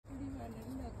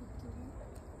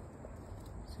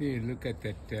See, look at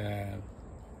that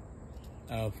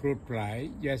fruit fly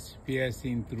just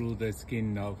piercing through the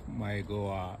skin of my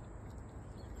Guava.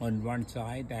 On one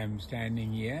side, I'm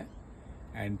standing here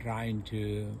and trying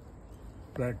to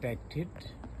protect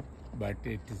it, but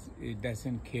it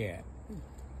doesn't care.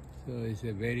 So it's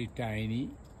a very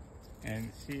tiny,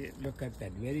 and see, look at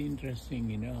that, very interesting,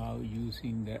 you know, how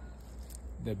using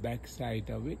the back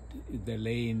side of it is the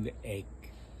laying the egg.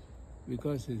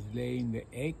 Because it's laying the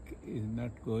egg, is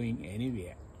not going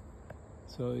anywhere.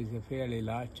 So it's a fairly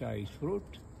large size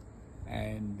fruit,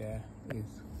 and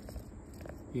it's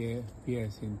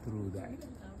piercing through that.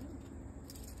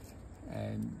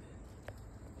 And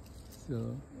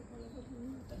so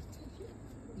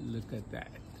look at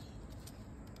that.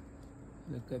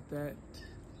 Look at that.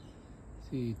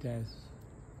 See, it has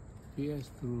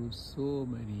pierced through so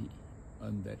many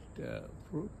on that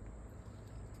fruit.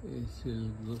 It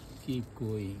will keep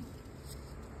going.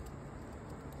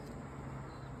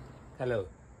 Hello,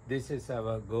 this is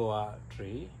our Guava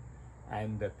tree,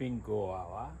 and the pink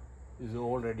Guava is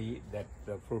already that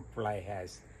the fruit fly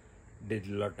has did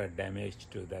a lot of damage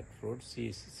to that fruit.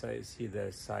 See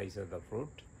the size of the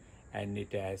fruit, and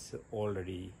it has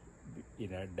already, you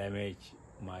know, damaged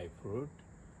my fruit.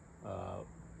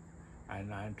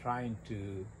 And I'm trying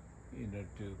to, you know,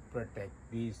 to protect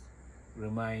these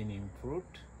remaining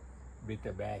fruit with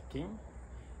the backing.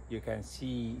 You can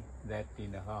see that, you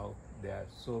know, how there are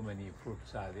so many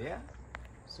fruits are there.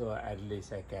 So at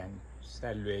least I can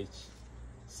salvage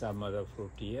some other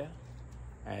fruit here,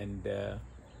 and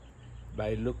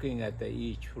by looking at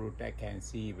each fruit, I can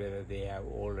see whether they have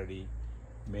already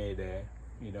made a,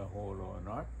 you know, hole or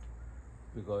not.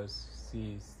 Because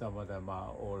see, some of them are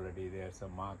already, there's a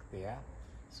mark there,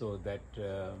 so that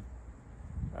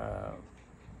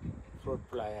fruit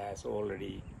fly has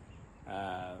already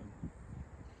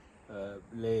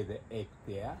lay the egg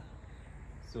there.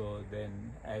 So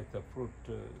then as the fruit,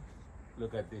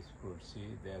 look at this fruit,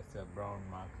 see there's a brown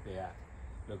mark there.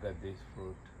 Look at this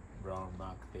fruit, brown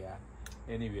mark there.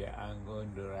 Anyway, I'm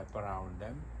going to wrap around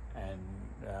them and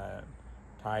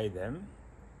tie them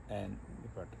and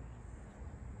put.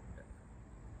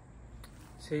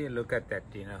 See, look at that,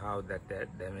 you know, how that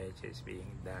damage is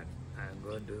being done. I'm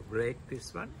going to break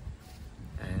this one,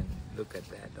 and look at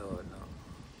that. Oh no.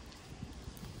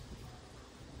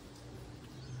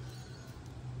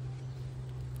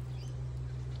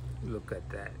 Look at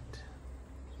that.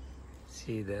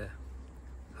 See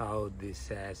how this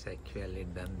has actually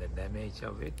done the damage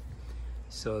of it.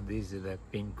 So this is the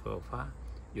pink Guava.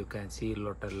 You can see a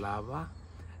lot of larvae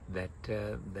that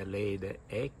they lay the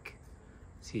egg.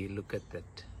 See, look at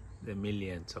that, the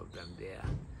millions of them there.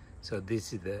 So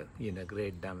this is the, you know,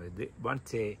 great damage.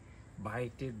 Once they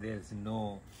bite it, there's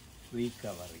no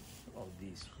recovery of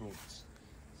these fruits.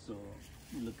 So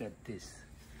look at this,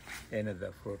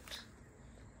 another fruit.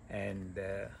 And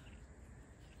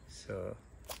so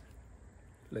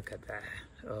look at that.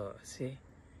 Oh, see,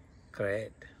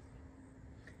 great.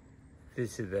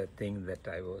 This is the thing that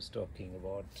I was talking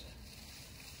about.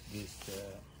 This.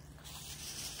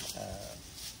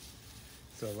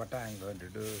 So what I'm going to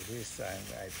do is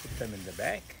I put them in the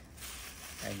bag.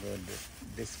 I'm going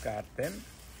to discard them.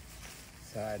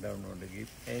 So I don't want to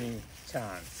give any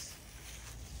chance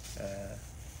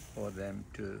for them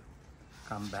to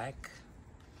come back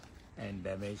and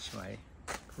damage my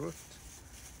fruit.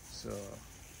 So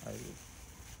I will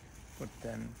put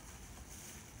them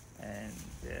and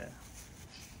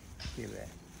kill it.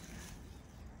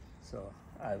 So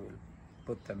I will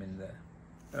put them in the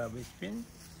rubbish bin.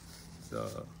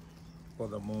 So for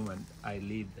the moment I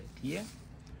leave that here.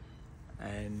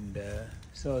 And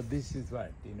so this is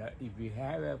what, you know, if you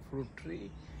have a fruit tree,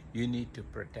 you need to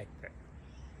protect them.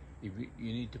 You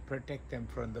need to protect them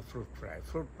from the fruit fly.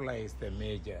 Fruit fly is the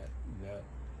major,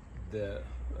 the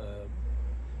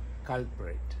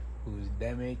culprit who is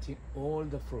damaging all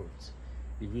the fruits.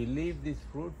 If you leave this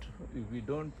fruit, if you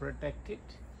don't protect it,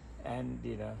 and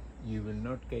you know, you will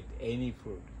not get any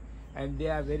fruit. And they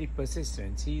are very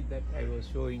persistent. See that I was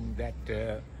showing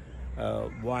that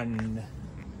one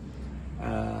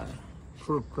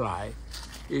fruit fly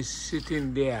is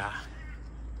sitting there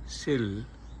still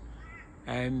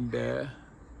and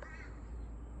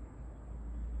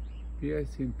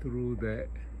piercing through that.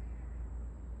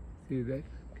 See that?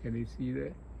 Can you see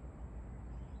that?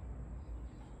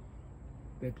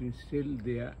 That is still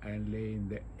there and laying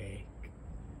the egg.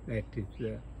 That is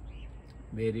the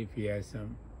very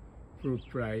fearsome fruit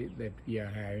fly that we are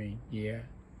having here.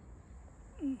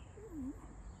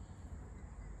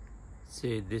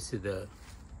 See, this is the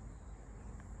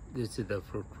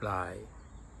fruit fly.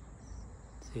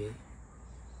 See,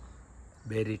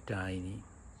 very tiny,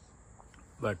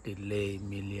 but it lay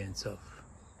millions of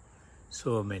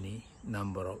so many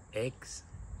number of eggs,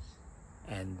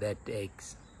 and that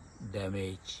eggs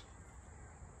damage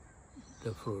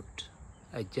the fruit.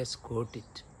 I just caught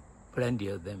it, plenty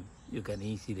of them. You can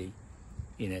easily,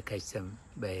 catch them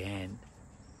by hand,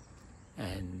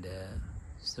 and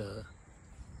so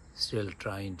still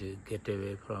trying to get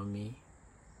away from me.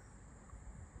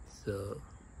 So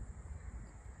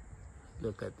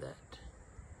look at that.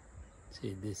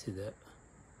 See, this is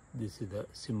the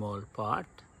small part.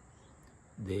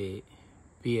 They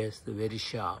pierce the very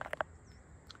sharp.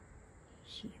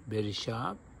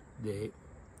 They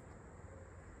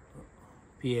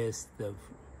pierce the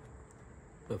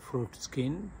fruit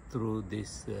skin through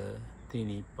this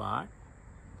tiny part,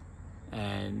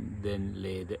 and then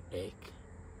lay the egg.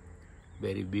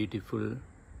 Very beautiful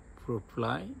fruit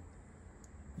fly,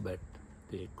 but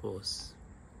they cause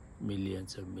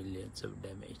millions of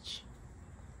damage,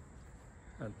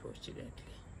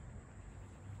 unfortunately.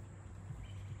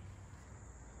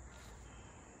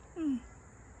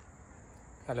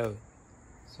 Hello.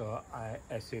 So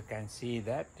as you can see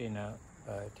that, take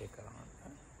around.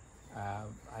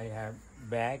 I have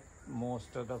bagged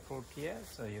most of the fruit here,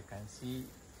 so you can see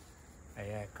I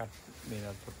have cut,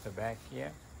 put the bag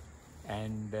here,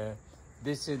 and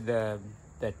this is the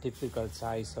typical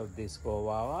size of this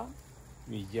guava.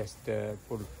 We just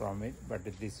pulled from it, but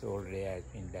this already has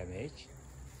been damaged.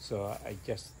 So I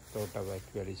just thought of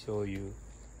actually show you,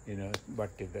 what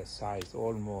is the size,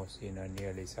 almost,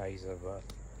 nearly size of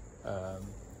a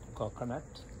coconut.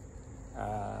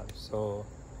 So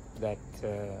that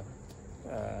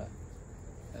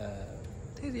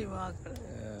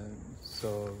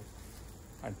so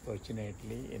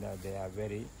unfortunately, they are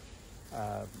very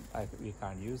we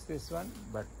can't use this one,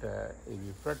 but if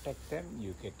you protect them,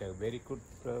 you get a very good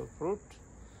fruit.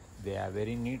 They are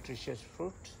very nutritious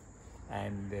fruit,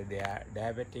 and they are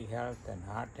diabetic health and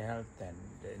heart health,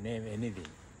 and name anything.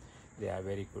 They are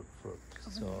very good fruit.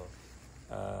 So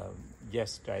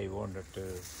just I wanted to,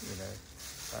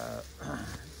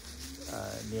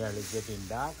 nearly getting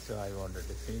dark, so I wanted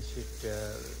to finish it,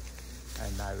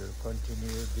 and I will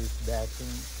continue this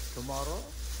bagging tomorrow.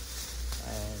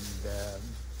 And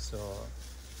so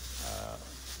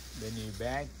when you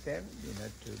bag them,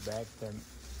 to bag them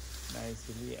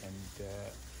nicely and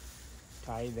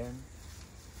tie them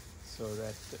so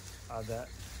that other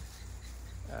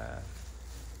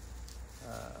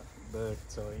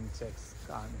birds or insects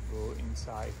can't go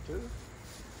inside too.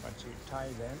 Once you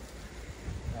tie them,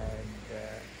 and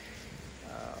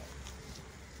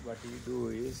what you do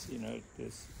is,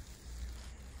 this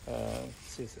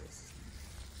scissors.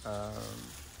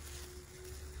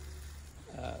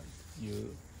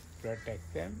 You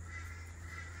protect them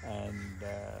and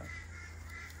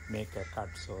make a cut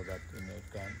so that it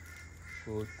can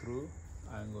go through.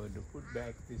 I'm going to put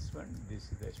back this one.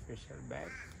 This is a special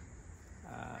bag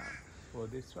for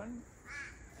this one,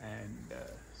 and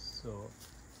so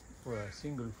for a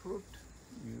single fruit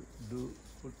you do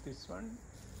put this one,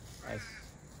 as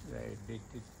I did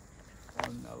it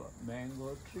on our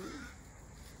mango tree,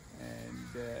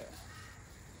 and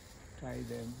tie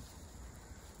them.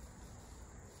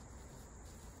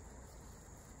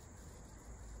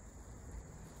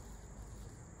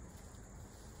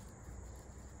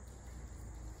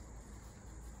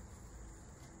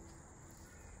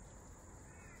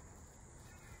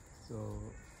 So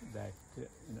that,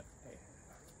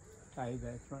 tie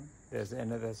that one. There's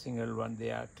another single one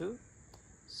there too.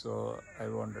 So I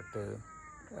wanted to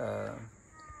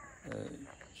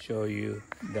show you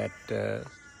that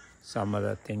some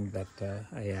other thing that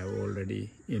I have already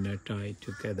tied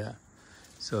together.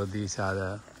 So these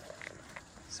are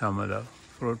some of the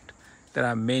fruit. There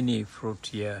are many fruit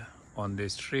here on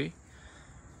this tree.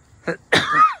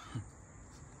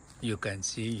 You can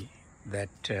see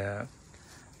that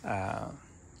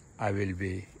I will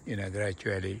be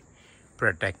gradually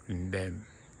protecting them.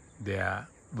 They are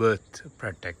worth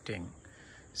protecting.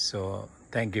 So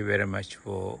thank you very much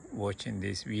for watching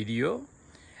this video.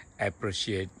 I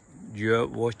appreciate your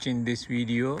watching this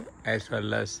video, as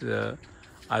well as the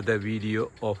other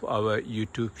video of our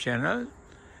YouTube channel,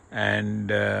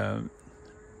 and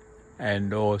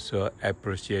also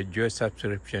appreciate your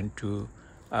subscription to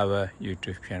our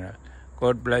YouTube channel.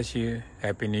 God bless you.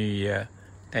 Happy New Year.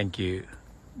 Thank you.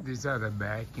 These are the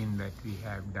bagging that we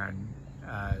have done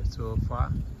so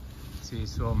far. See,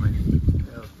 so many,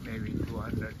 maybe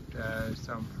 200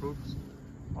 some fruits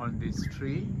on this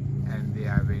tree, and they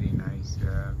are very nice,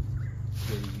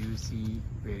 very juicy,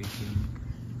 very pink,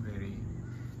 very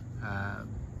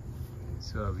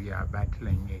So we are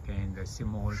battling against the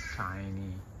small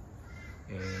tiny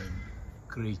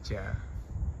creature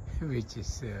which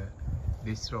is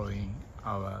destroying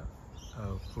our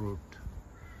fruit.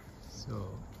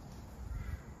 So